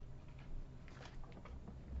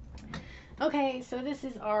Okay, so this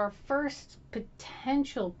is our first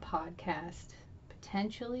potential podcast.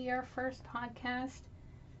 Potentially our first podcast.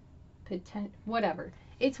 Whatever.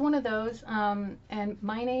 It's one of those. And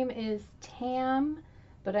my name is Tam,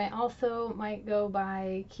 but I also might go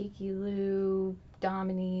by Kiki Lou,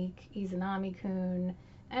 Dominique, Izanami Kun.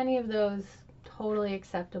 Any of those, totally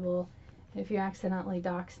acceptable. If you accidentally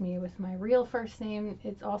dox me with my real first name,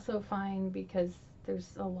 it's also fine because there's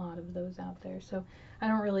a lot of those out there. So I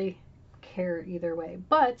don't really care either way.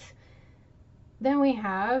 But then we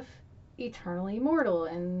have Eternally Mortal,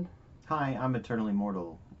 and Hi, I'm Eternally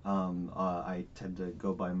Mortal. I tend to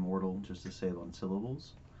go by Mortal just to save on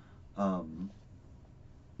syllables. Um,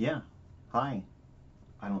 yeah. Hi.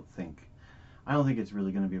 I don't think I don't think it's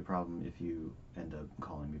really going to be a problem if you end up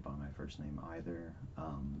calling me by my first name either.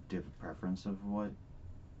 Do you have a preference of what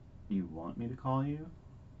you want me to call you?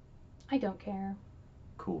 I don't care.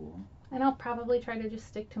 Cool. And I'll probably try to just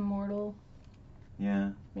stick to Mortal. Yeah.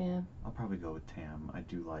 Yeah. I'll probably go with Tam. I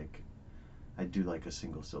do like a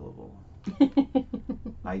single syllable.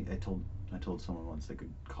 I told someone once they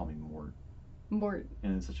could call me Mort, Mort.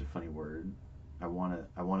 and it's such a funny word. I wanna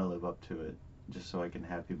live up to it just so I can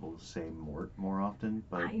have people say Mort more often.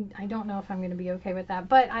 But I don't know if I'm going to be okay with that,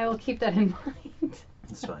 but I will keep that in mind.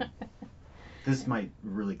 it's fine. This might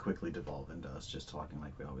really quickly devolve into us just talking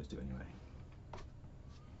like we always do anyway.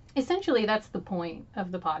 Essentially, that's the point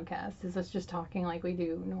of the podcast, is us just talking like we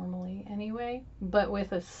do normally anyway, but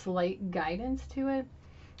with a slight guidance to it.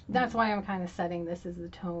 That's why I'm kind of setting this as the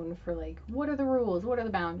tone for, like, what are the rules? What are the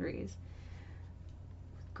boundaries?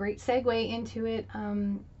 Great segue into it.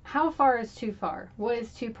 How far is too far? What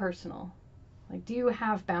is too personal? Like, do you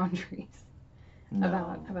have boundaries No,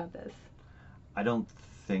 about this? I don't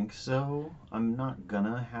think so. I'm not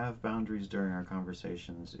gonna have boundaries during our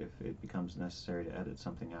conversations. If it becomes necessary to edit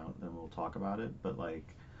something out, then we'll talk about it. But like,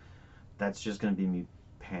 that's just gonna be me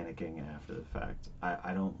panicking after the fact.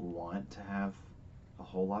 I don't want to have a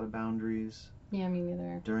whole lot of boundaries Yeah, me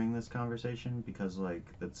neither. during this conversation because like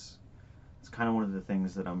that's it's kind of one of the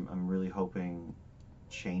things that I'm really hoping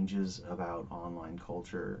changes about online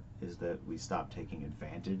culture is that we stop taking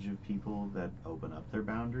advantage of people that open up their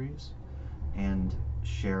boundaries and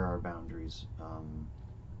share our boundaries,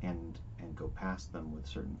 and go past them with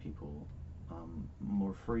certain people,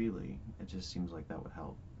 more freely. It just seems like that would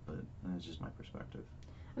help, but it's just my perspective.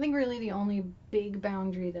 I think really the only big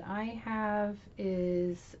boundary that I have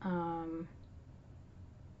is,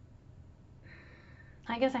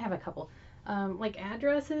 I guess I have a couple. Like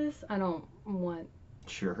addresses, I don't want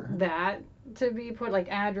Sure. that to be put, like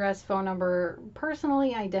address, phone number,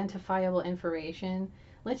 personally identifiable information.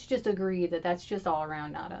 Let's just agree that that's just all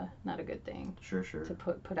around not a good thing Sure, sure. to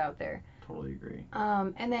put out there. Totally agree.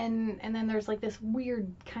 And then there's like this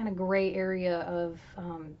weird kind of gray area of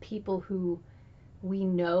people who we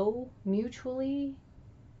know mutually.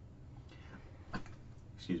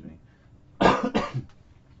 Excuse me.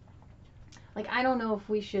 Like, I don't know if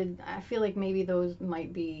we should. I feel like maybe those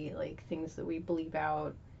might be like things that we bleep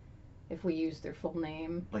out if we use their full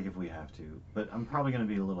name. Like if we have to, but I'm probably going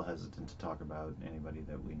to be a little hesitant to talk about anybody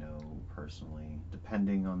that we know personally.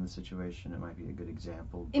 Depending on the situation, it might be a good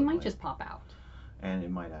example. It might like, just pop out. and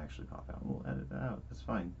it might actually pop out. We'll edit that out. That's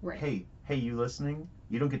fine. Right. Hey, you listening?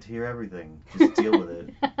 You don't get to hear everything. Just deal with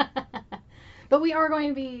it. But we are going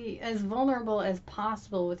to be as vulnerable as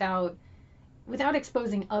possible without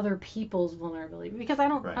exposing other people's vulnerability, because I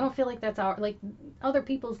Right. don't feel like that's our, like, other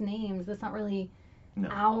people's names. That's not really No.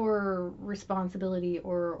 our responsibility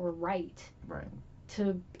or right Right.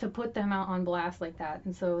 to put them out on blast like that.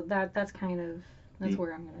 And so that's kind of that's Be-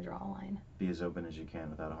 where I'm going to draw a line. Be as open as you can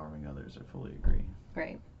without harming others. I fully agree.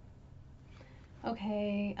 Right.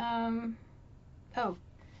 Okay. Oh,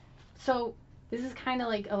 so this is kind of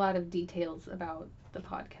like a lot of details about the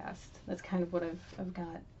podcast. That's kind of what I've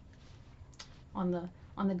got on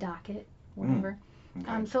the docket, whatever.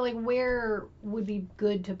 Okay. So like, where would be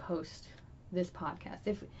good to post this podcast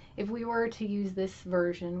if we were to use this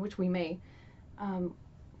version, which we may?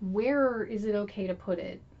 Where is it okay to put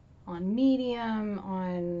it? On Medium,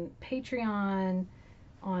 on Patreon,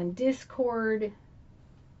 on Discord,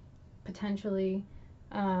 potentially.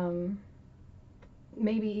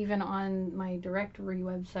 Maybe even on my directory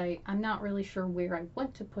website. I'm not really sure where I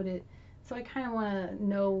want to put it, so I kind of want to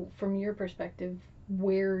know from your perspective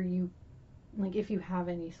where you, like, if you have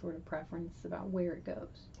any sort of preference about where it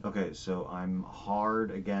goes. Okay, so I'm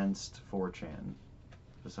hard against 4chan.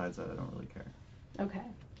 Besides that, I don't really care. Okay.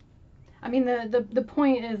 I mean, the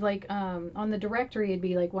point is, like, on the directory, it'd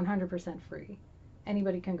be like 100% free.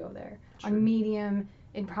 Anybody can go there. Sure. On Medium,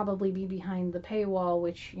 it'd probably be behind the paywall,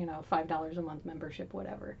 which, $5 a month membership,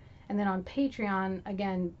 whatever. And then on Patreon,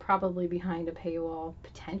 again, probably behind a paywall,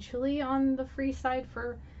 potentially on the free side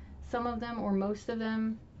for some of them or most of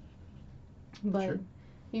them. But, Sure.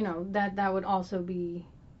 you know, that would also be,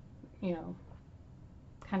 you know,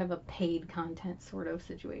 kind of a paid content sort of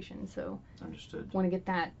situation. So, Understood. want to get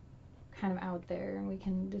that kind of out there, and we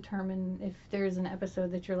can determine if there's an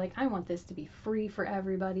episode that you're like, I want this to be free for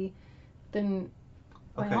everybody, then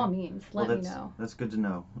by Okay. all means, let Well, me know. that's good to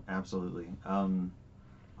know. Absolutely.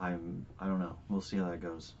 I don't know. We'll see how that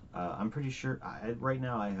goes. I'm pretty sure. Right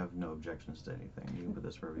now, I have no objections to anything. You can put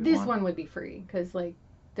this wherever you This want. one would be free because like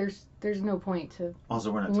there's no point to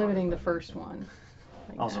Also, we're not limiting the talking about first anything. one.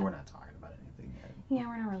 Like Also, that. we're not talking about anything yet. Yeah,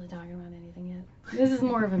 we're not really talking about anything yet. This is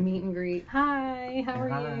more of a meet and greet. Hi, how are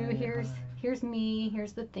you? Hi, Here's me.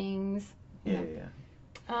 Here's the things. Yeah.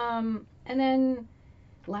 And then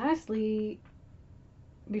lastly,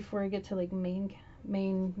 before I get to like main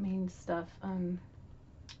stuff,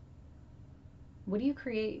 what do you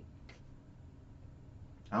create?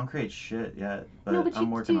 I don't create shit yet, but, No, but I'm you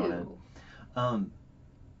working do. on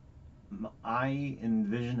it. I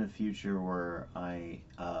envision a future where I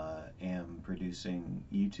am producing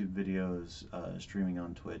YouTube videos, streaming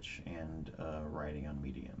on Twitch, and writing on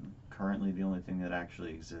Medium. Currently, the only thing that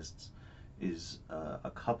actually exists is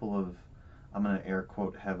a couple of, I'm going to air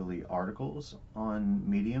quote heavily, articles on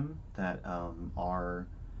Medium that are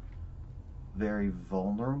very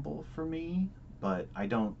vulnerable for me, but I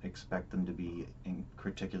don't expect them to be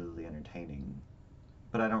particularly entertaining.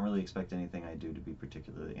 But I don't really expect anything I do to be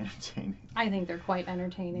particularly entertaining. I think they're quite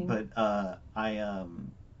entertaining. But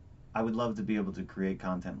I would love to be able to create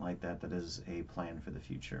content like that that is a plan for the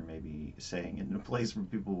future. Maybe saying it in a place where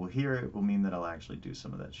people will hear it will mean that I'll actually do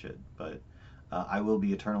some of that shit. But I will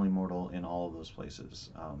be eternally mortal in all of those places.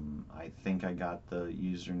 I think I got the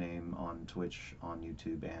username on Twitch, on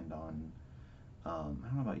YouTube, and on I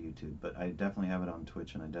don't know about YouTube, but I definitely have it on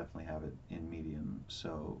Twitch and I definitely have it in Medium.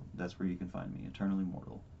 So that's where you can find me, Eternally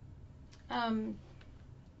Mortal.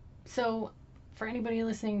 So for anybody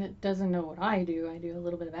listening that doesn't know what I do a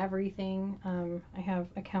little bit of everything. I have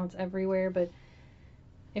accounts everywhere, but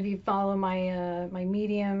if you follow my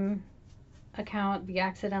Medium account, The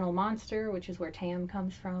Accidental Monster, which is where TAM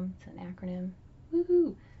comes from, it's an acronym.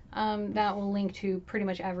 Woohoo! That will link to pretty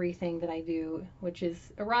much everything that I do, which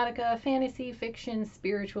is erotica, fantasy, fiction,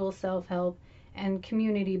 spiritual, self-help, and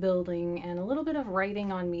community building, and a little bit of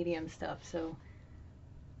writing on Medium stuff. So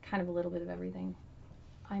kind of a little bit of everything.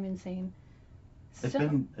 I'm insane.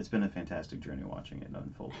 It's been a fantastic journey watching it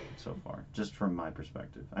unfold so far, just from my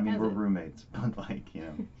perspective. I mean, Has we're it? roommates, but like, you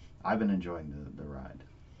know, I've been enjoying the ride.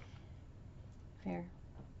 Fair.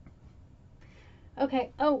 Okay.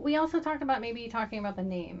 Oh, we also talked about maybe talking about the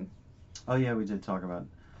name. Oh yeah, we did talk about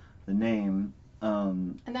the name.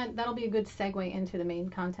 And that'll be a good segue into the main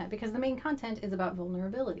content because the main content is about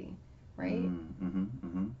vulnerability, right?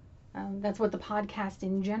 That's what the podcast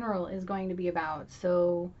in general is going to be about.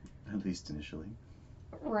 So, At least initially.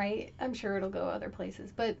 right, I'm sure it'll go other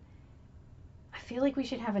places, but I feel like we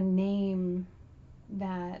should have a name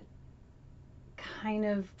that kind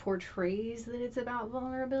of portrays that it's about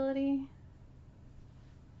vulnerability,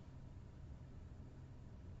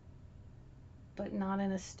 but not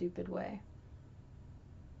in a stupid way.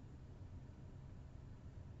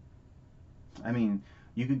 I mean,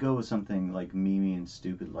 you could go with something like Mimi and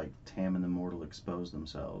stupid, like Tam and the Mortal expose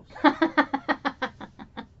themselves.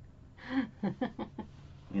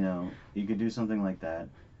 You know, you could do something like that.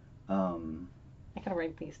 I gotta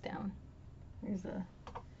write these down. Here's a.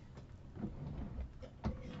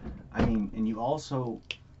 I mean, and you also,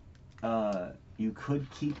 you could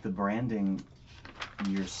keep the branding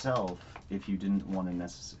yourself if you didn't want to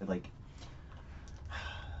necessarily, like,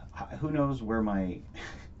 who knows where my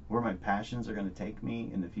where my passions are going to take me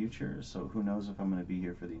in the future. So who knows if I'm going to be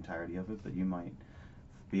here for the entirety of it, but you might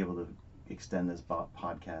be able to extend this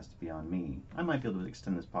podcast beyond me. I might be able to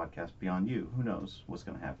extend this podcast beyond you. Who knows what's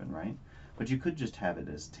going to happen, right? But you could just have it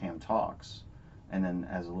as Tam Talks, and then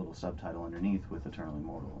as a little subtitle underneath with Eternally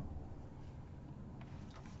Mortal.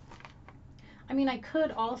 I mean, I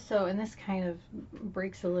could also, and this kind of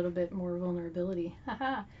breaks a little bit more vulnerability.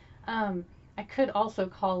 Haha. I could also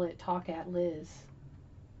call it Talk at Liz.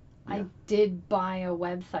 Yeah. I did buy a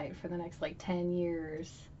website for the next like 10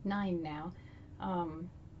 years, 9 now.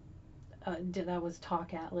 That was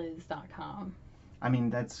talkatliz.com. I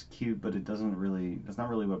mean, that's cute, but that's not really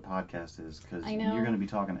what podcast is, because I know. you're going to be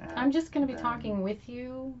talking at I'm just going to be them. talking with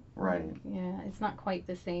you. Right. Like, yeah, it's not quite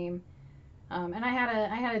the same. And I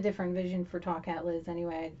had a different vision for Talk at Liz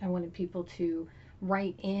anyway. I wanted people to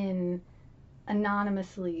write in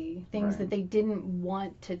anonymously things Right. that they didn't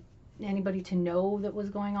want to anybody to know that was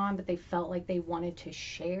going on, but they felt like they wanted to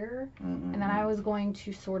share. Mm-mm. And then I was going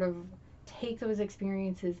to sort of take those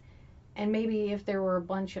experiences, and maybe if there were a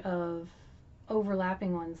bunch of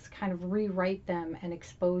overlapping ones, kind of rewrite them and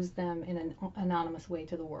expose them in an anonymous way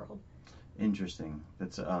to the world. Interesting.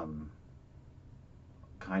 That's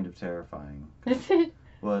kind of terrifying. That's it.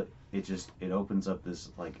 Well, it opens up this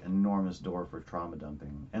like enormous door for trauma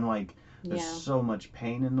dumping, and like there's Yeah. so much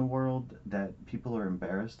pain in the world that people are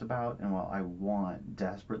embarrassed about, and while I want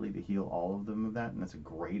desperately to heal all of them of that, and that's a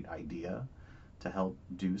great idea to help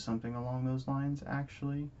do something along those lines,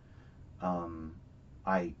 actually, um,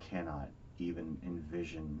 I cannot even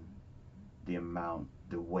envision the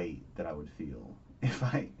weight that I would feel if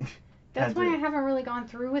I That's had why I to. haven't really gone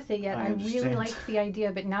through with it yet. I I really understand. liked the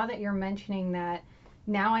idea, but now that you're mentioning that,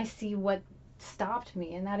 now I see what stopped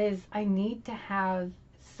me, and that is I need to have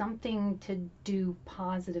something to do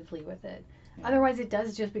positively with it. Yeah. Otherwise, it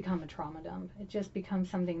does just become a trauma dump. It just becomes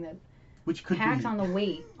something that Which could packs be on the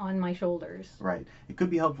weight on my shoulders. right. It could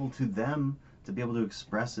be helpful to them to be able to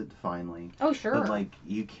express it finally. Oh, sure. But like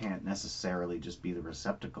you can't necessarily just be the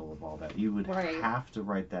receptacle of all that. You would Right. have to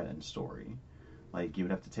write that in story. Like you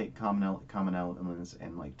would have to take common elements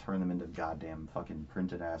and like turn them into goddamn fucking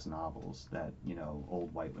printed ass novels that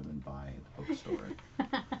old white women buy at the bookstore.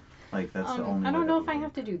 Like that's the only. I don't way know that if I would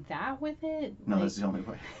have to do that with it. No, like, that's the only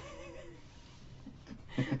way.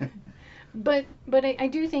 but I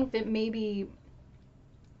do think that maybe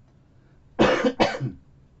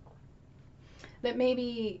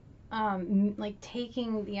like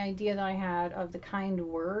taking the idea that I had of the kind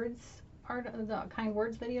words the kind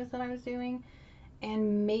words videos that I was doing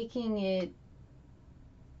and making it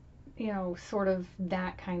sort of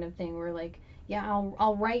that kind of thing where like yeah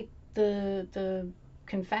I'll write the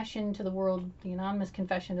confession to the world, the anonymous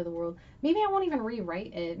confession to the world. Maybe I won't even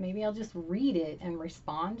rewrite it. Maybe I'll just read it and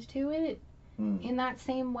respond to it in that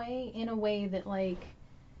same way, in a way that like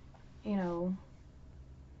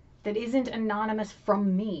that isn't anonymous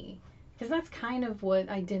from me. Because that's kind of what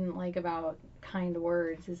I didn't like about kind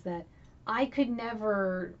words, is that I could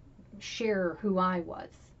never share who I was.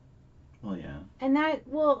 Well, yeah. And that,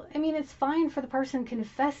 well, I mean, it's fine for the person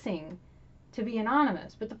confessing to be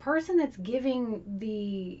anonymous, but the person that's giving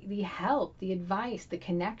the help, the advice, the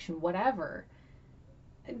connection, whatever,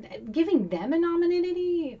 giving them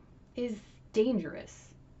anonymity is dangerous.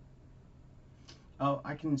 Oh,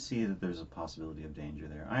 I can see that there's a possibility of danger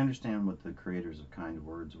there. I understand what the creators of Kind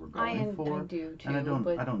Words were going for. I do too. And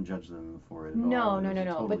but I don't judge them for it at no, all. no.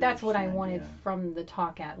 Totally But that's what I interesting wanted idea. from the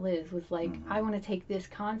talk at Liz was like, Mhm. I want to take this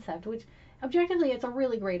concept, which objectively it's a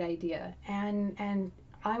really great idea, and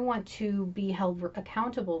I want to be held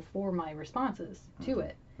accountable for my responses to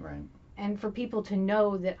it. Right. And for people to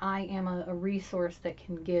know that I am a resource that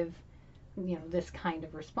can give, this kind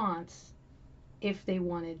of response if they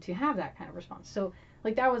wanted to have that kind of response. So,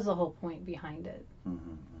 like, that was the whole point behind it.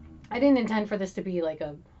 Mm-hmm. I didn't intend for this to be like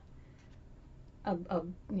a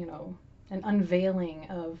an unveiling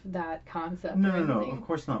of that concept. No, or no, anything. Of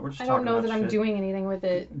course not. We're just I talking don't know about that I'm shit. doing anything with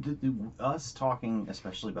it. Us talking,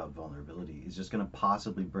 especially about vulnerability, is just going to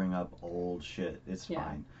possibly bring up old shit. It's Yeah.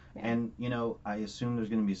 fine. Yeah. And, I assume there's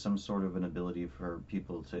going to be some sort of an ability for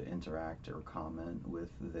people to interact or comment with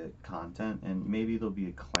the content, and maybe there'll be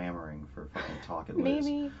a clamoring for fucking Talk It Liz.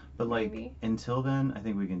 Maybe. But, like, maybe. until then, I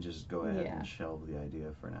think we can just go ahead Yeah. and shelve the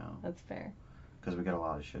idea for now. That's fair. Because we got a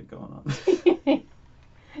lot of shit going on.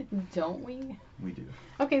 Don't we? We do.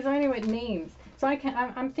 Okay, so anyway, names. So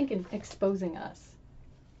I'm thinking exposing us.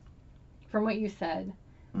 From what you said.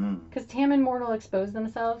 Because Tam and Mortal expose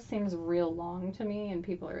themselves seems real long to me, and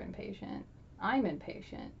people are impatient. I'm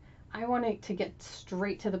impatient. I want it to get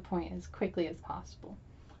straight to the point as quickly as possible.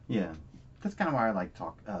 Yeah. That's kind of why I like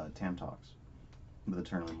Tam Talks. With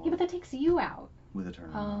Eternally Mortal. Yeah, but that takes you out. With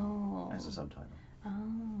Eternally Mortal. Oh. As a subtitle. Oh.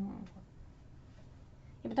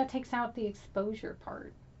 Yeah, but that takes out the exposure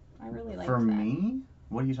part. I really like For that. me?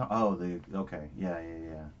 What are you talking? Oh, okay. Yeah.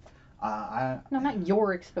 No, not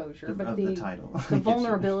your exposure, but the title. the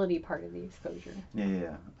vulnerability part of the exposure.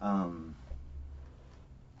 Yeah.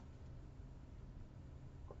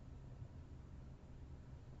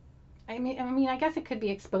 I mean, I guess it could be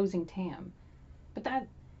exposing Tam, but that,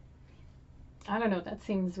 I don't know. That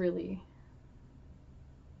seems really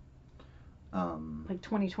like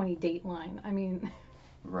 2020 Dateline. I mean,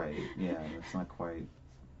 right. Yeah, that's not quite.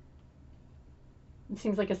 It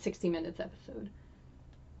seems like a 60 Minutes episode.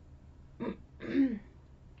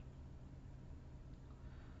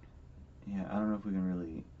 Yeah, I don't know if we can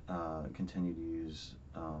really continue to use.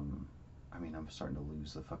 I mean, I'm starting to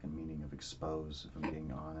lose the fucking meaning of expose, if I'm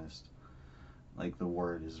being honest. Like, the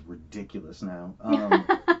word is ridiculous now.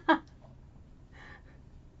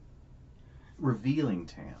 revealing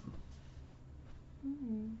Tam.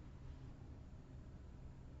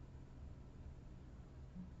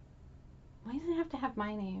 Why does it have to have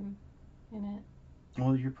my name in it?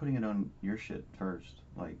 Well, you're putting it on your shit first.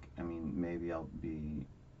 Like, I mean,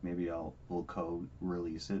 we'll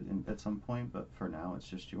co-release it at some point, but for now, it's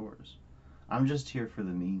just yours. I'm just here for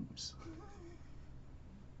the memes.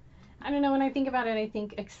 I don't know, when I think about it, I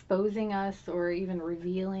think exposing us or even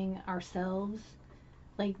revealing ourselves,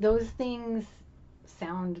 like those things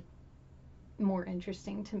sound more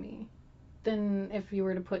interesting to me than if you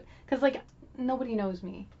were to put, because like nobody knows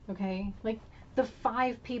me, okay? Like the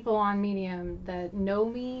 5 people on Medium that know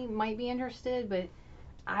me might be interested, but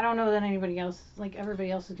I don't know that anybody else, like everybody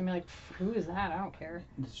else is gonna be like, who is that? I don't care.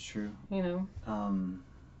 It's true. You know?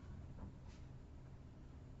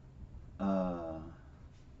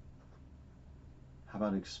 How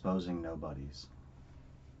about exposing nobodies?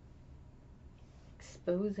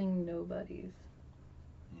 Exposing nobodies.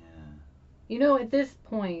 Yeah. You know, at this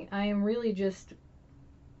point, I am really just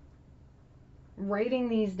writing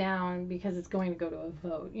these down because it's going to go to a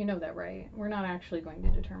vote. You know that, right? We're not actually going to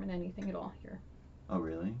determine anything at all here. Oh,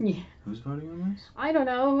 really? Yeah. Who's voting on this? I don't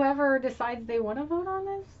know. Whoever decides they want to vote on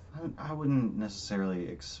this. I wouldn't necessarily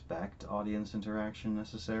expect audience interaction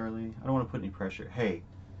necessarily. I don't want to put any pressure. Hey,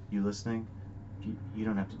 you listening? You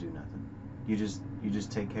don't have to do nothing. You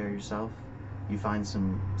just take care of yourself. You find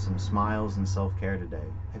some smiles and self-care today.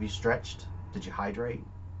 Have you stretched? Did you hydrate?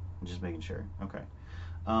 I'm just making sure. Okay.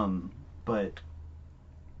 But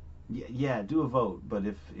yeah, do a vote. But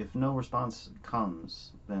if no response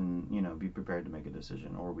comes, then be prepared to make a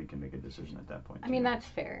decision, or we can make a decision at that point. I mean, that's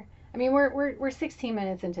fair. I mean, we're 16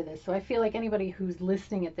 minutes into this, so I feel like anybody who's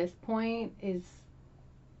listening at this point is,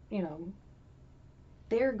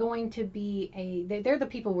 they're going to be they're the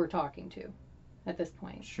people we're talking to at this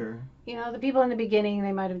point. Sure. The people in the beginning,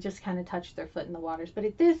 they might have just kind of touched their foot in the waters, but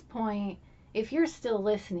at this point, if you're still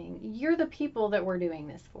listening, you're the people that we're doing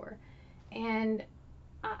this for. And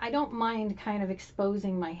I don't mind kind of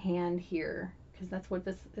exposing my hand here, because that's what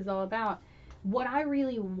this is all about. What I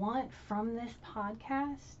really want from this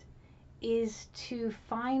podcast is to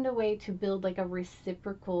find a way to build like a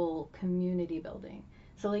reciprocal community building.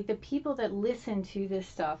 So like the people that listen to this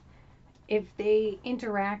stuff, if they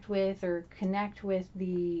interact with or connect with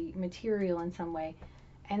the material in some way,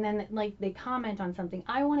 and then like they comment on something,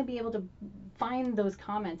 I want to be able to find those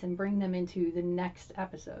comments and bring them into the next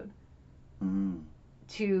episode.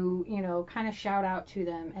 To kind of shout out to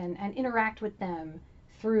them and interact with them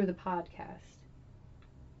through the podcast.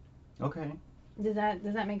 Okay. Does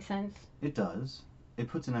that make sense? It does. It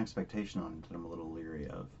puts an expectation on it that I'm a little leery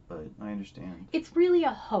of, but I understand. It's really a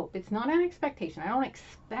hope. It's not an expectation. I don't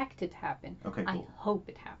expect it to happen. Okay, cool. I hope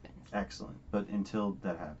it happens. Excellent. But until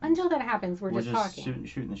that happens. Until that happens, we're just talking.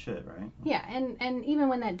 Shooting the shit, right? Yeah, and even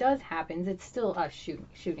when that does happen, it's still us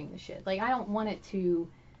shooting the shit. Like I don't want it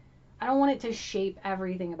to shape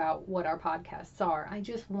everything about what our podcasts are. I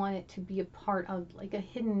just want it to be a part of like a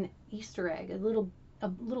hidden Easter egg, a little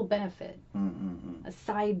benefit, a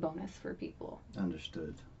side bonus for people.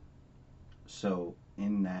 Understood. So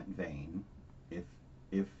in that vein,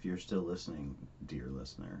 if you're still listening, dear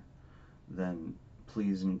listener, then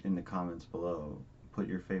please in the comments below put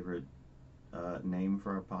your favorite name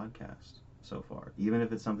for our podcast so far, even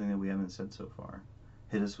if it's something that we haven't said so far.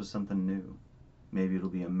 Hit us with something new. Maybe it'll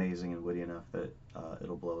be amazing and witty enough that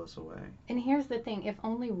it'll blow us away. And here's the thing, if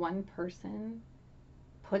only one person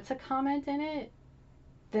puts a comment in it,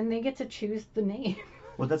 then they get to choose the name.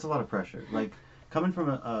 Well, that's a lot of pressure. Like, coming from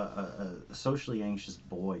a socially anxious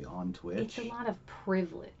boy on Twitch. It's a lot of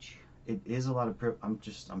privilege. It is a lot of I'm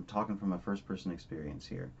talking from a first person experience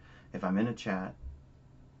here. If I'm in a chat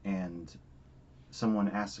and someone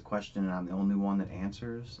asks a question and I'm the only one that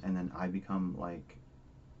answers, and then I become like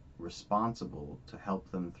responsible to help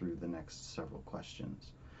them through the next several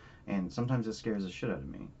questions, and sometimes it scares the shit out of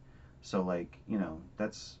me. So like,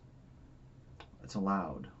 it's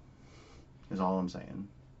allowed, is all I'm saying.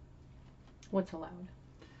 What's allowed?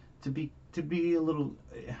 To be a little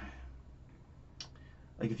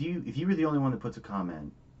like, if you were the only one that puts a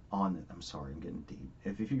comment on, I'm sorry, I'm getting deep.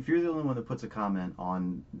 If you're the only one that puts a comment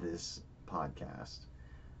on this podcast,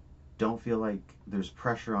 don't feel like there's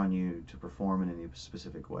pressure on you to perform in any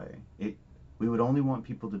specific way. We would only want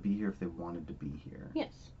people to be here if they wanted to be here.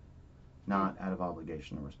 Yes. Not out of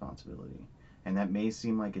obligation or responsibility. And that may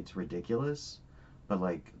seem like it's ridiculous, but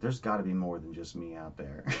like, there's got to be more than just me out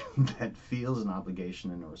there that feels an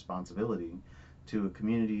obligation and a responsibility to a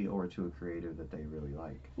community or to a creator that they really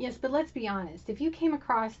like. Yes, but let's be honest. If you came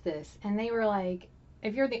across this and they were like,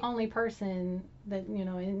 if you're the only person that,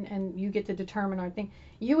 and you get to determine our thing,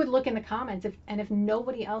 you would look in the comments, if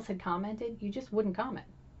nobody else had commented, you just wouldn't comment.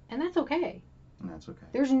 And that's okay. And that's okay.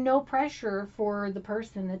 There's no pressure for the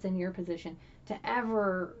person that's in your position to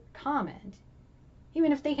ever comment.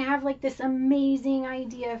 Even if they have like this amazing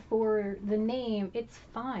idea for the name, it's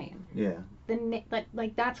fine. Yeah.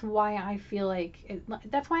 Like that's why I feel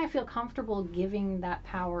that's why I feel comfortable giving that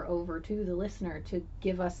power over to the listener to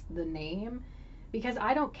give us the name, because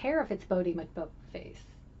I don't care if it's Bodie McBoatface.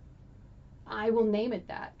 I will name it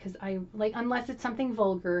that because I like, unless it's something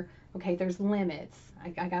vulgar. Okay, there's limits. I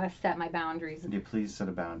gotta set my boundaries. Yeah, please set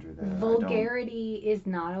a boundary there. Vulgarity is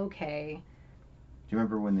not okay. Do you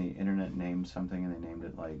remember when the internet named something and they named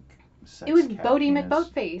it like sex It was cat Bodie penis?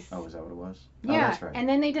 McBoatface. Oh, is that what it was? Yeah, oh, that's right. And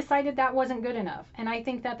then they decided that wasn't good enough, and I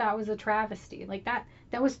think that was a travesty. Like that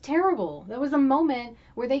was terrible. That was a moment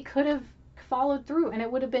where they could have followed through, and it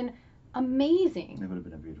would have been amazing. It would have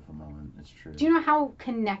been a beautiful moment. It's true. Do you know how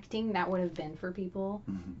connecting that would have been for people?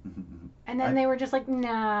 And then they were just like,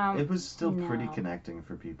 no. It was still pretty connecting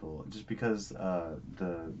for people. Just because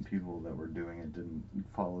the people that were doing it didn't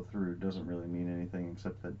follow through doesn't really mean anything,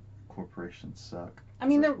 except that corporations suck. I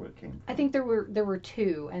mean, I think there were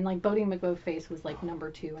two, and like Bodie McBoatface was like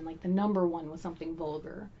number 2, and like the number 1 was something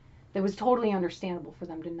vulgar that was totally understandable for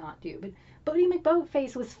them to not do. But Bodie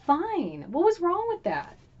McBoatface was fine. What was wrong with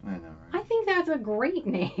that? I know, right? I think that's a great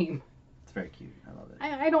name. It's very cute. I love it.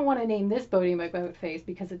 I don't want to name this Bodie McBoatface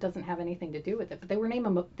because it doesn't have anything to do with it. But they were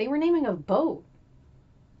naming a boat,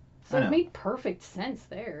 so it made perfect sense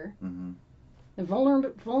there. Mm-hmm. The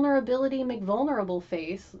vulnerability McVulnerable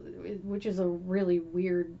Face, which is a really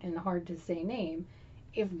weird and hard to say name.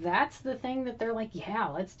 If that's the thing that they're like, yeah,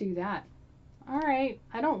 let's do that. All right,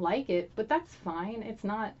 I don't like it, but that's fine. It's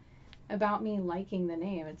not about me liking the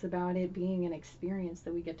name. It's about it being an experience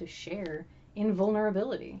that we get to share in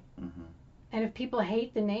vulnerability. Mm-hmm. And if people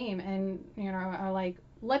hate the name and, are like,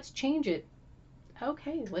 let's change it.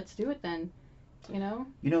 Okay, let's do it then.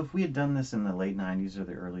 If we had done this in the late 90s or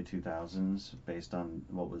the early 2000s, based on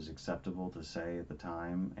what was acceptable to say at the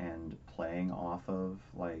time and playing off of,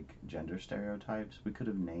 like, gender stereotypes, we could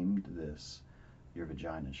have named this Your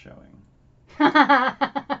Vagina's Showing.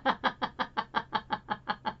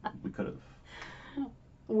 We could have.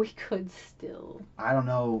 We could still. I don't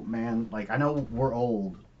know, man. Like, I know we're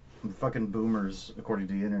old. We're fucking boomers, according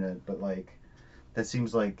to the internet, but, like, that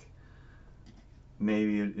seems like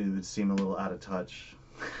maybe it would seem a little out of touch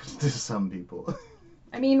to some people.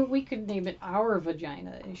 I mean, we could name it Our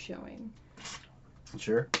Vagina is Showing.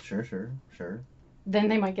 Sure. Then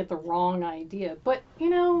they might get the wrong idea. But,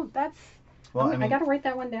 that's... Well, I gotta write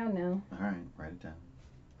that one down now. All right, write it down.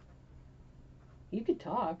 You could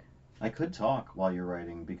talk. I could talk while you're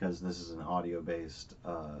writing because this is an audio-based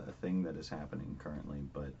thing that is happening currently,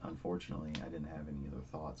 but unfortunately I didn't have any other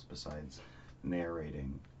thoughts besides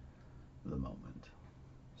narrating the moment.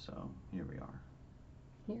 So here we are.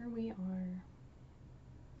 Here we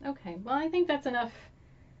are. Okay, well, I think that's enough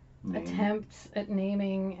attempts at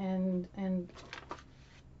naming, and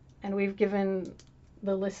we've given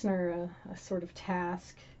the listener a sort of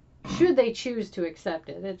task. Should they choose to accept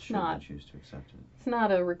it? It's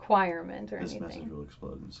not a requirement or anything. This message will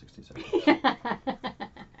explode in 60 seconds.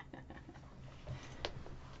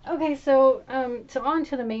 Okay, so on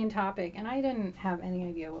to the main topic, and I didn't have any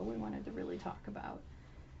idea what we wanted to really talk about,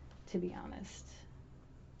 to be honest.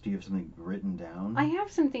 Do you have something written down? I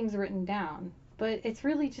have some things written down, but it's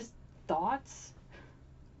really just thoughts,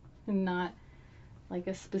 and not like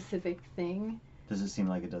a specific thing. Does it seem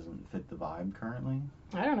like it doesn't fit the vibe currently?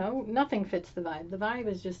 I don't know. Nothing fits the vibe. The vibe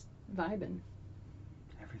is just vibing.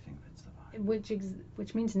 Everything fits the vibe.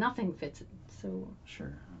 Which means nothing fits it. So.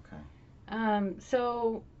 Sure. Okay.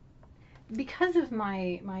 So, because of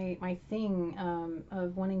my thing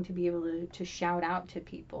of wanting to be able to shout out to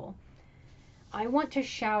people, I want to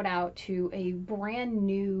shout out to a brand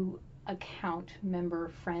new account member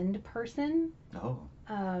friend person. Oh.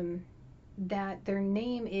 That their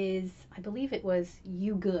name is, I believe it was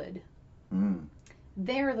You Good.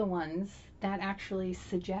 They're the ones that actually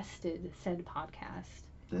suggested said podcast.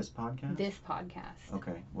 This podcast? This podcast.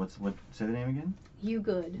 Okay. Say the name again? You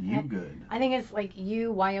Good. You Good. I think it's like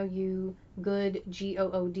YOU, Good,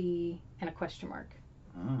 GOOD, and a question mark.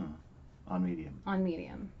 On Medium. On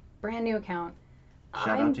Medium. Brand new account.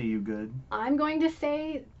 Shout out to You Good. I'm going to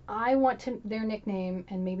say I want their nickname,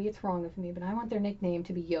 and maybe it's wrong of me, but I want their nickname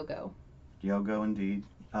to be Yogo. Yogo, indeed.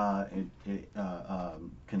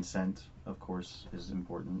 Consent, of course, is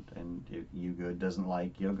important, and if You Good doesn't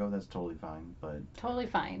like Yogo, that's totally fine. But totally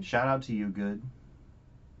fine. Shout out to You Good.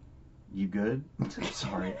 You good?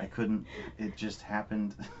 Sorry, I couldn't. It just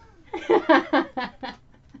happened.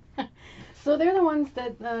 So they're the ones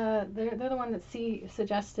that they're the one that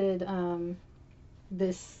suggested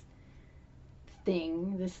this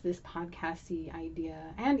thing, this podcasty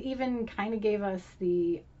idea, and even kind of gave us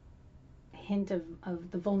the hint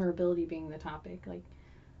of the vulnerability being the topic. Like,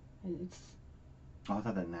 it's Oh, I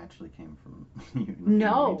thought that naturally came from you.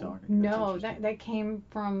 no, Talking. no, that came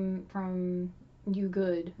from you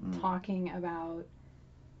good talking about,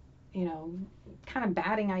 you know, kind of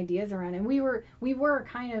batting ideas around, and we were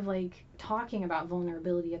kind of like talking about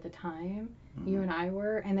vulnerability at the time. You and I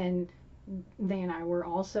were, and then they and I were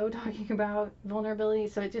also talking about vulnerability,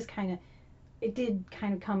 so it just kind of it did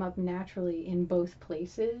kind of come up naturally in both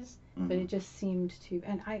places, but it just seemed to,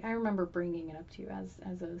 and I remember bringing it up to you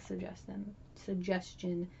as a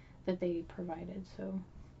suggestion that they provided. So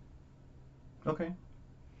Okay.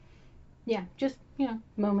 yeah, just, you know,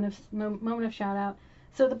 moment of shout out.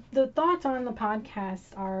 So the thoughts on the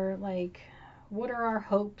podcast are like, what are our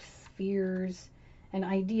hopes, fears, and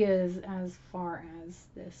ideas as far as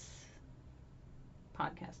this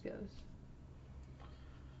podcast goes?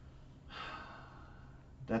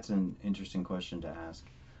 That's an interesting question to ask.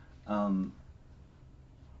 The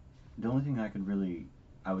only thing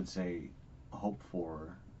I would say, hope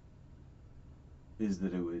for is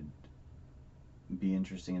that it would be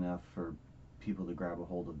interesting enough for people to grab a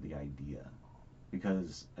hold of the idea.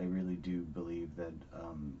 Because I really do believe that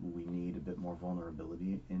we need a bit more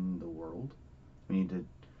vulnerability in the world. We need to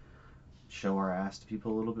show our ass to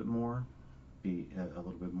people a little bit more, be a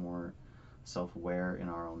little bit more self-aware in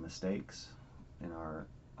our own mistakes, in our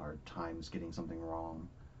times getting something wrong,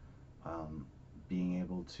 being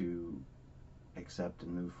able to accept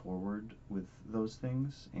and move forward with those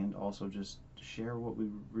things, and also just share what we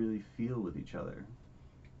really feel with each other,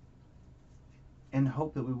 and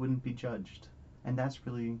hope that we wouldn't be judged. And that's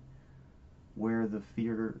really where the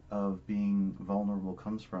fear of being vulnerable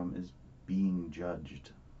comes from, is being judged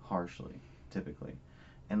harshly, typically.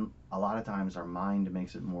 And a lot of times our mind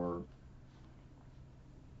makes it more,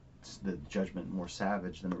 the judgment more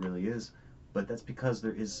savage than it really is. But that's because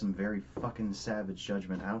there is some very fucking savage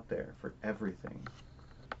judgment out there for everything.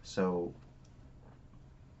 So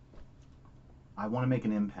I want to make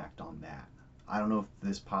an impact on that. I don't know if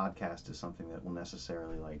this podcast is something that will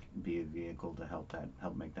necessarily like be a vehicle to help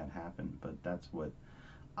make that happen, but that's what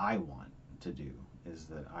I want to do, is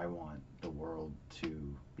that I want the world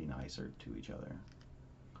to be nicer to each other.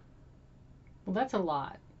 Well, that's a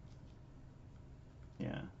lot.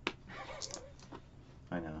 Yeah.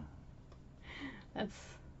 I know. I'm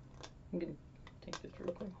gonna take this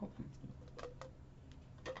real quick. Hold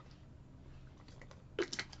on.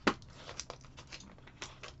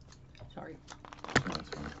 Sorry. No, that's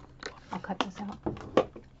fine. I'll cut this out.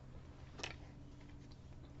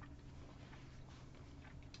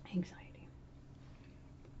 Anxiety.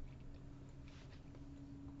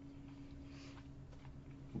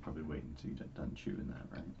 We'll probably wait until you get done chewing that,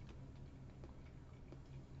 right?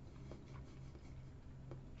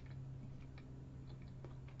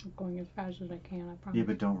 I'm going as fast as I can, I promise. Yeah,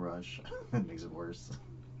 but don't rush. That makes it worse.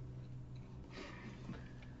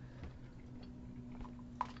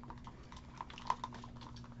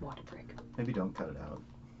 Water break. Maybe don't cut it out.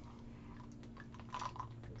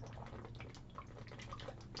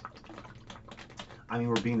 I mean,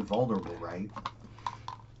 we're being vulnerable, right?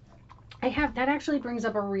 That actually brings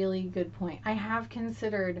up a really good point. I have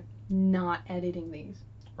considered not editing these.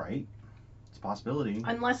 Right? It's a possibility.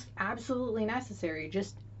 Unless absolutely necessary,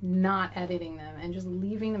 just not editing them and just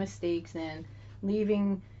leaving the mistakes in,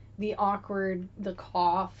 leaving the awkward, the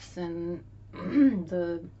coughs, and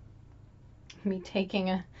the me taking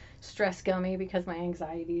a stress gummy because my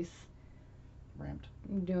anxiety's Ramped.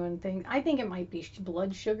 doing things. I think it might be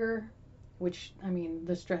blood sugar, which, I mean,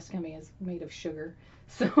 the stress gummy is made of sugar,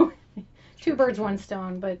 so two birds, one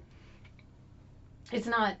stone. But it's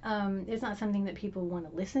not something that people want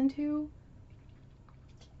to listen to.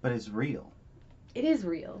 But it's real. It is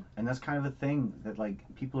real. And that's kind of a thing that, like,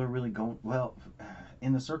 people are really going, well,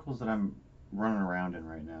 in the circles that I'm running around in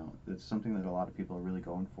right now, it's something that a lot of people are really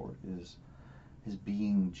going for, is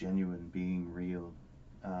being genuine, being real,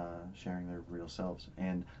 sharing their real selves.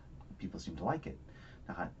 And people seem to like it.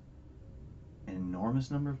 Not an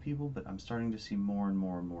enormous number of people, but I'm starting to see more and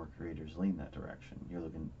more and more creators lean that direction. You're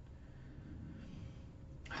looking,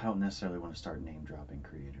 I don't necessarily want to start name dropping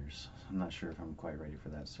creators. I'm not sure if I'm quite ready for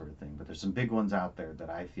that sort of thing, but there's some big ones out there that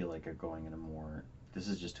I feel like are going in a more, this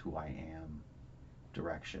is just who I am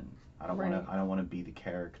direction. I don't Right. want to. I don't want to be the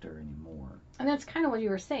character anymore. And that's kind of what you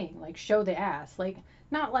were saying, like show the ass, like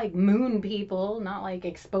not like moon people, not like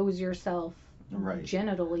expose yourself Right.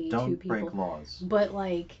 genitally to Don't people, break laws. but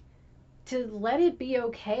like to let it be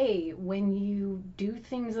okay when you do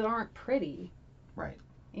things that aren't pretty. Right.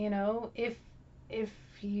 You know, if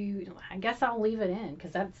you, I guess I'll leave it in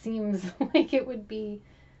because that seems like it would be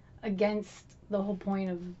against the whole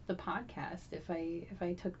point of the podcast if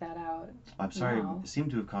I took that out. I'm sorry. No. It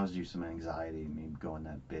seemed to have caused you some anxiety. Me going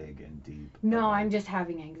that big and deep. No, but, I'm just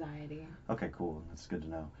having anxiety. Okay, cool. That's good to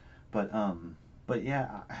know. But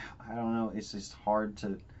yeah, I don't know. It's just hard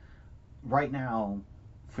to. Right now,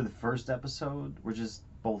 for the first episode, we're just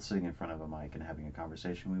both sitting in front of a mic and having a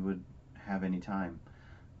conversation we would have any time.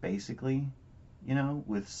 Basically,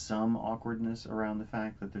 with some awkwardness around the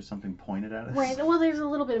fact that there's something pointed at us. Right. Well, there's a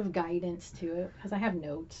little bit of guidance to it because I have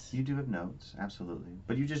notes. You do have notes, absolutely.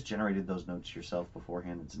 But you just generated those notes yourself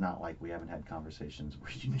beforehand. It's not like we haven't had conversations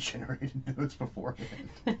where you generated notes beforehand.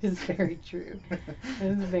 That is very true. That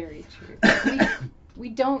is very true. We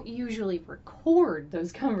don't usually record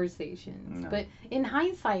those conversations, No. but in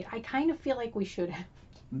hindsight, I kind of feel like we should have.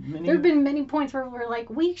 Many, There have been many points where we're like,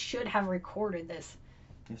 we should have recorded this.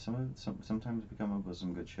 yeah, sometimes we come up with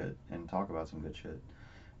some good shit and talk about some good shit.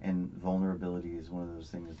 And vulnerability is one of those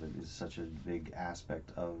things that is such a big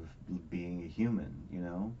aspect of being a human,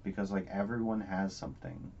 because like everyone has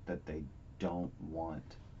something that they don't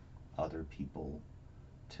want other people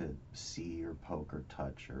to see or poke or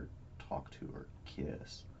touch or talk to or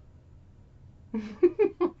kiss.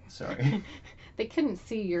 Sorry. They couldn't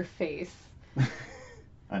see your face.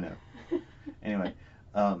 I know. Anyway,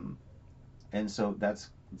 and so that's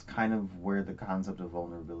kind of where the concept of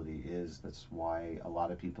vulnerability is. That's why a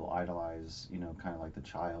lot of people idolize, kind of like the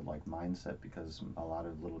childlike mindset, because a lot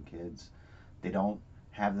of little kids, they don't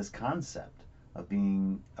have this concept of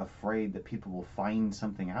being afraid that people will find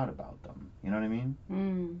something out about them. You know what I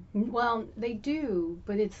mean? Well, they do,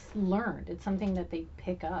 but it's learned. It's something that they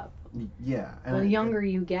pick up. Yeah. The younger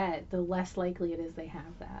you get, the less likely it is they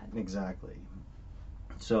have that. Exactly.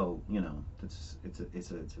 So it's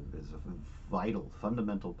a vital,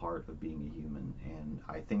 fundamental part of being a human, and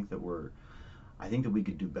I think that we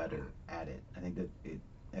could do better at it. I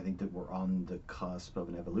think that we're on the cusp of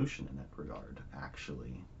an evolution in that regard,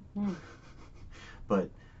 actually. But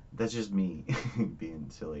that's just me being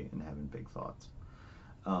silly and having big thoughts.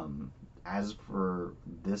 As for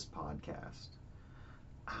this podcast,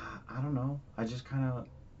 I don't know. I just kind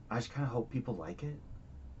of hope people like it.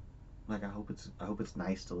 Like I hope it's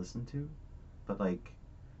nice to listen to, but like,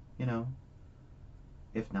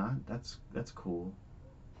 if not, that's cool.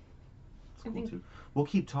 It's cool too. We'll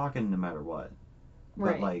keep talking no matter what.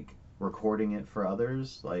 Right. But like recording it for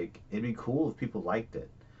others, like it'd be cool if people liked it.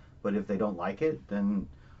 But if they don't like it, then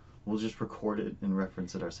we'll just record it and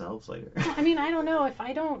reference it ourselves later. I mean, I don't know if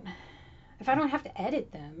I don't have to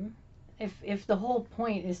edit them. If the whole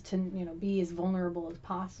point is to, be as vulnerable as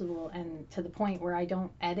possible and to the point where I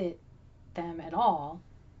don't edit them at all,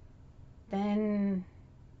 then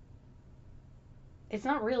it's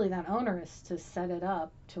not really that onerous to set it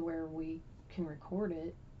up to where we can record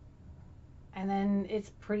it. And then it's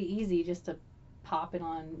pretty easy just to pop it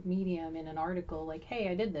on Medium in an article like, hey,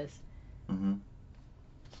 I did this. Mm-hmm.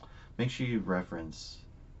 Make sure you reference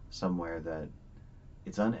somewhere that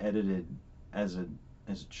it's unedited as a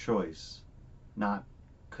choice, not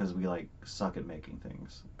because we like suck at making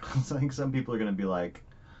things. Because like some people are gonna be like,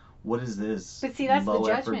 "What is this?" But see, that's the low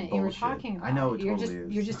effort judgment you were bullshit?" talking about. I know it totally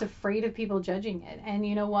is. You're just afraid of people judging it, and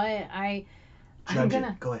you know what?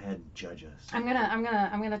 Go ahead, judge us. I'm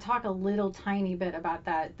gonna talk a little tiny bit about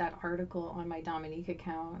that article on my Dominique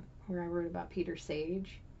account where I wrote about Peter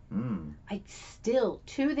Sage. I still,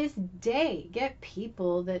 to this day, get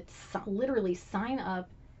people that literally sign up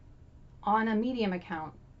on a Medium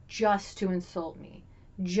account just to insult me,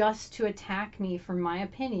 just to attack me for my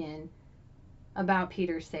opinion about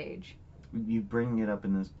Peter Sage. You bringing it up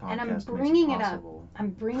in this podcast, and I'm makes bringing it it up. possible. I'm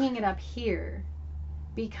bringing it up here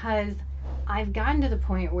because I've gotten to the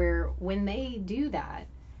point where when they do that,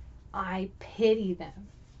 I pity them.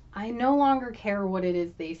 I no longer care what it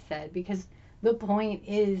is they said, because the point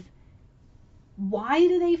is, why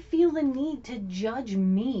do they feel the need to judge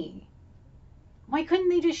me? Why couldn't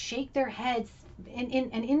they just shake their heads and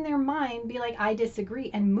in their mind be like, I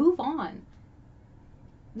disagree, and move on?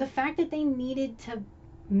 The fact that they needed to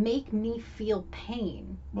make me feel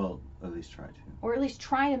pain. Well, at least try to. Or at least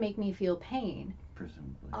try to make me feel pain.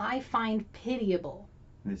 Presumably. I find pitiable.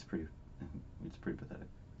 It's pretty pathetic.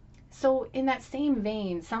 So in that same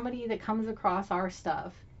vein, somebody that comes across our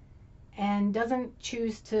stuff and doesn't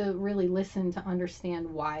choose to really listen to understand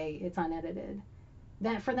why it's unedited.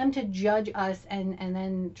 That for them to judge us and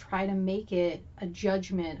then try to make it a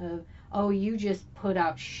judgment of, oh, you just put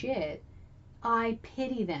out shit, I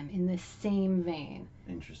pity them in the same vein.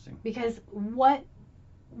 Interesting. Because what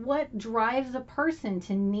drives a person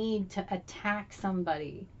to need to attack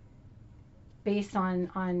somebody based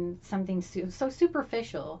on something so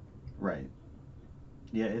superficial? Right.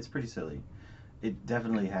 Yeah, it's pretty silly. It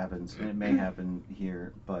definitely happens, and it may happen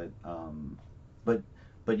here, but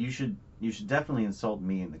but you should definitely insult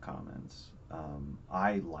me in the comments.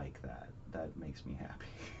 I like that. That makes me happy.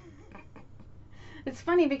 It's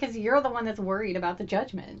funny because you're the one that's worried about the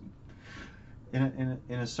judgment. In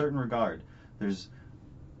a certain regard, there's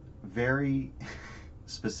very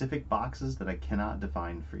specific boxes that I cannot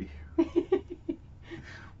define for you.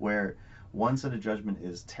 Where one set of judgment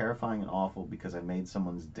is terrifying and awful because I made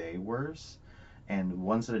someone's day worse, and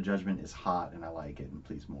one set of judgment is hot and I like it and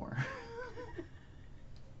please more.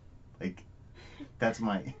 Like, that's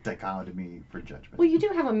my dichotomy for judgment. Well, you do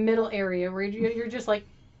have a middle area where you're just like,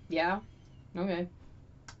 yeah, okay.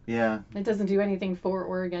 Yeah, It doesn't do anything for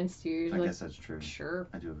or against you. You're I like, guess that's true. sure.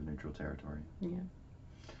 I do have a neutral territory. Yeah.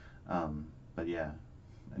 But yeah,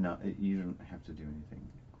 no, you don't have to do anything.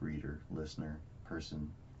 Reader, listener,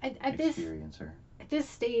 person, At experiencer. this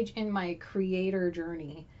stage in my creator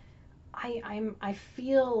journey, I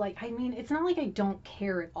feel like, I mean, it's not like I don't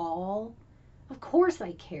care at all. Of course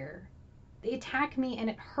I care. They attack me and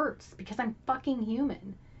it hurts because I'm fucking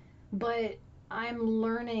human. But I'm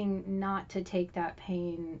learning not to take that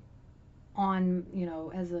pain on,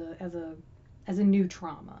 as a new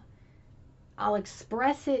trauma. I'll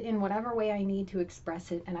express it in whatever way I need to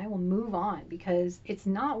express it, and I will move on because it's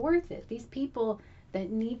not worth it. These people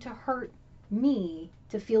that need to hurt me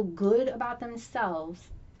to feel good about themselves,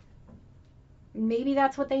 maybe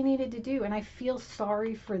that's what they needed to do, and I feel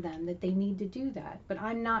sorry for them that they need to do that, but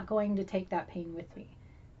I'm not going to take that pain with me.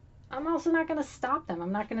 I'm also not going to stop them.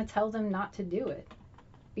 I'm not going to tell them not to do it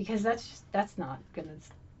because that's not going to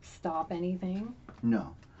stop anything.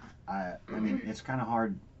 No, I mean it's kind of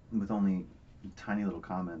hard with only tiny little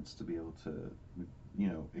comments to be able to,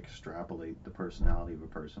 extrapolate the personality of a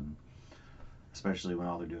person, especially when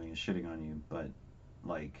all they're doing is shitting on you. But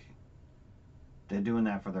like, they're doing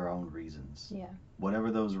that for their own reasons. Yeah.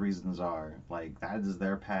 Whatever those reasons are, like that is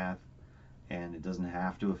their path, and it doesn't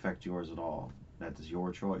have to affect yours at all. That is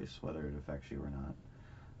your choice whether it affects you or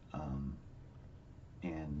not.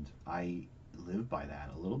 And I live by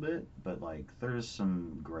that a little bit, but like there's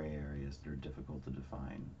some gray areas that are difficult to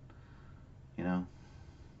define, you know?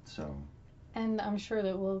 So. And I'm sure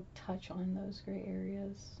that we'll touch on those gray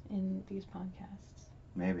areas in these podcasts.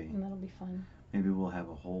 Maybe. And that'll be fun. Maybe we'll have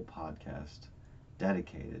a whole podcast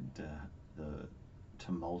dedicated to the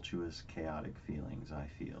tumultuous, chaotic feelings I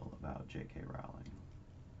feel about J.K. Rowling.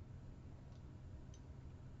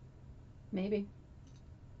 Maybe.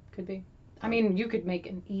 Could be. I mean, you could make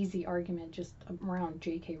an easy argument just around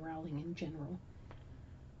J.K. Rowling in general.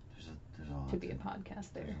 There's a lot to be a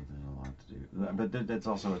podcast there. There's a lot to do, but that's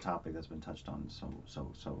also a topic that's been touched on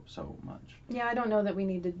so much. Yeah, I don't know that we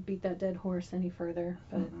need to beat that dead horse any further,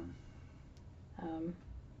 but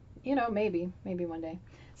maybe one day.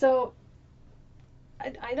 So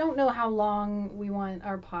I don't know how long we want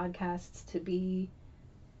our podcasts to be.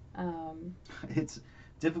 It's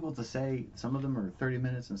difficult to say. Some of them are 30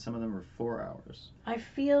 minutes and some of them are 4 hours. I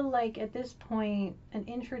feel like at this point, an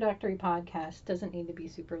introductory podcast doesn't need to be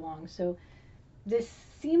super long. So this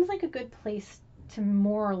seems like a good place to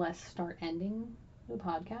more or less start ending the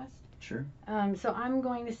podcast. Sure. So I'm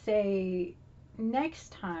going to say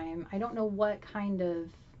next time, I don't know what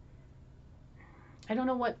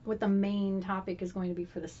the main topic is going to be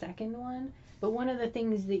for the second one. But one of the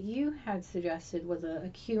things that you had suggested was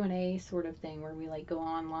a Q&A sort of thing where we like go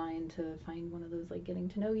online to find one of those like getting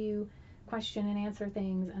to know you question and answer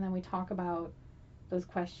things, and then we talk about those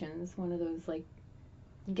questions, one of those like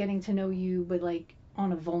getting to know you but like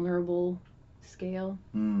on a vulnerable scale.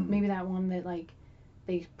 Maybe that one that like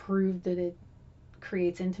they proved that it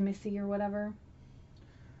creates intimacy or whatever.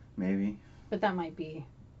 Maybe. But that might be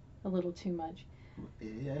a little too much.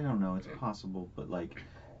 I don't know, it's possible, but like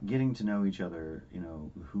getting to know each other,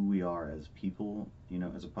 who we are as people,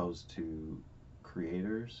 as opposed to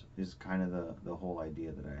creators is kind of the whole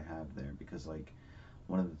idea that I have there, because like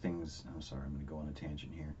one of the things, I'm sorry, I'm going to go on a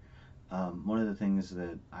tangent here. One of the things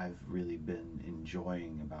that I've really been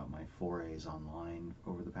enjoying about my forays online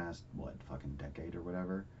over the past, fucking decade or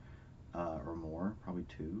whatever, or more, probably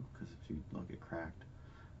 2, because if you look at Cracked,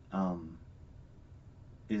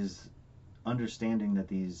 is understanding that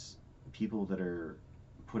these people that are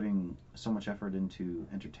putting so much effort into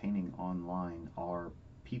entertaining online are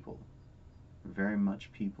people, very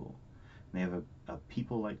much people. They have a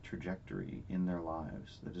people-like trajectory in their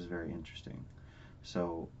lives that is very interesting.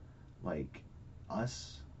 So, like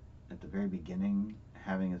us at the very beginning,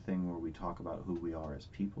 having a thing where we talk about who we are as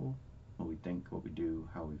people, what we think, what we do,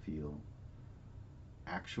 how we feel.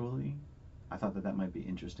 Actually, I thought that might be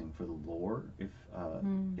interesting for the lore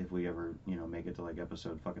if we ever make it to like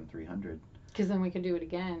episode fucking 300. Because then we could do it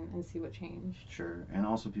again and see what changed. Sure, and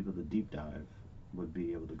also people that deep dive would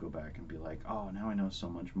be able to go back and be like, oh, now I know so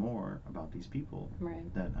much more about these people.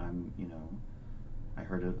 Right. That I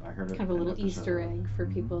heard it. Kind of a little Easter egg for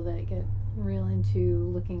people that get real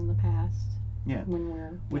into looking in the past. Yeah. When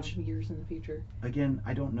we're years in the future. Again,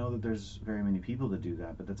 I don't know that there's very many people that do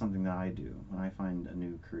that, but that's something that I do. When I find a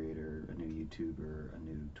new creator, a new YouTuber, a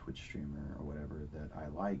new Twitch streamer, or whatever that I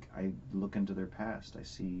like, I look into their past. I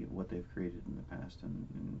see what they've created in the past and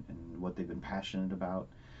what they've been passionate about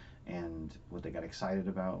and what they got excited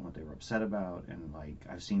about and what they were upset about. And like,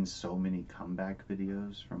 I've seen so many comeback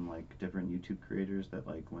videos from like different YouTube creators that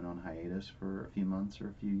like went on hiatus for a few months or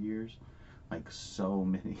a few years. Like, so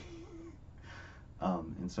many.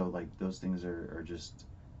 And so like those things are just,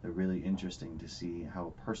 they're really interesting to see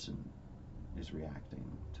how a person is reacting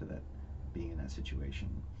to that, being in that situation,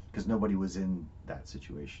 because nobody was in that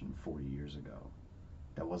situation 40 years ago.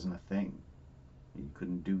 That wasn't a thing. You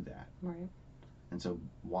couldn't do that. Right. And so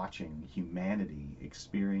watching humanity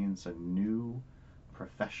experience a new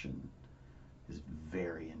profession is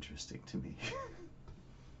very interesting to me.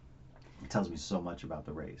 It tells me so much about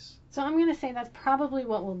the race. So I'm going to say that's probably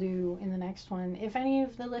what we'll do in the next one. If any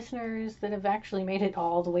of the listeners that have actually made it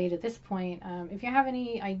all the way to this point, if you have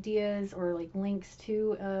any ideas or like links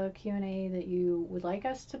to a Q&A that you would like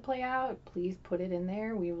us to play out, please put it in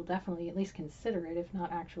there. We will definitely at least consider it, if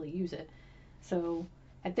not actually use it. So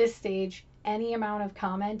at this stage, any amount of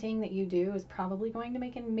commenting that you do is probably going to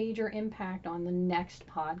make a major impact on the next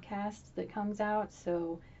podcast that comes out.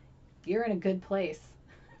 So you're in a good place.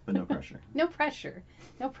 But no pressure. No pressure.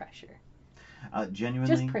 No pressure.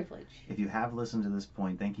 Genuinely, just privilege. If you have listened to this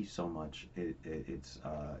point, thank you so much. It's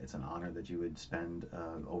an honor that you would spend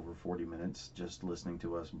over 40 minutes just listening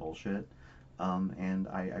to us bullshit, and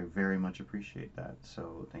I very much appreciate that.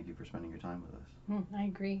 So thank you for spending your time with us. I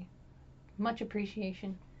agree. Much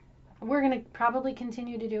appreciation. We're gonna probably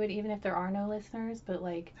continue to do it even if there are no listeners. But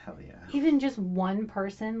like, hell yeah, even just one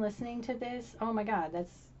person listening to this, oh my god,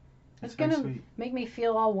 it's gonna sweet. Make me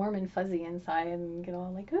feel all warm and fuzzy inside and get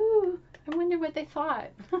all like, ooh, I wonder what they thought.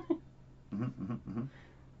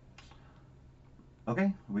 Okay,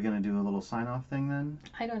 are we gonna do a little sign-off thing then?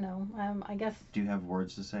 I don't know. I guess. Do you have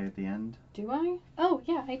words to say at the end? Do I? Oh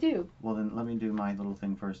yeah, I do. Well then, let me do my little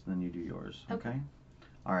thing first, and then you do yours. Okay?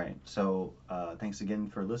 All right. So thanks again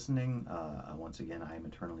for listening. Once again, I am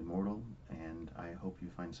eternally mortal, and I hope you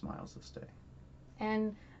find smiles this day.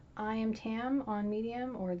 And I am Tam on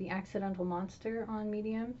Medium, or the Accidental Monster on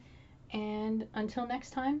Medium. And until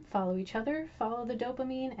next time, follow each other, follow the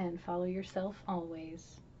dopamine, and follow yourself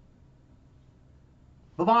always.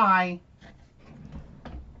 Bye-bye!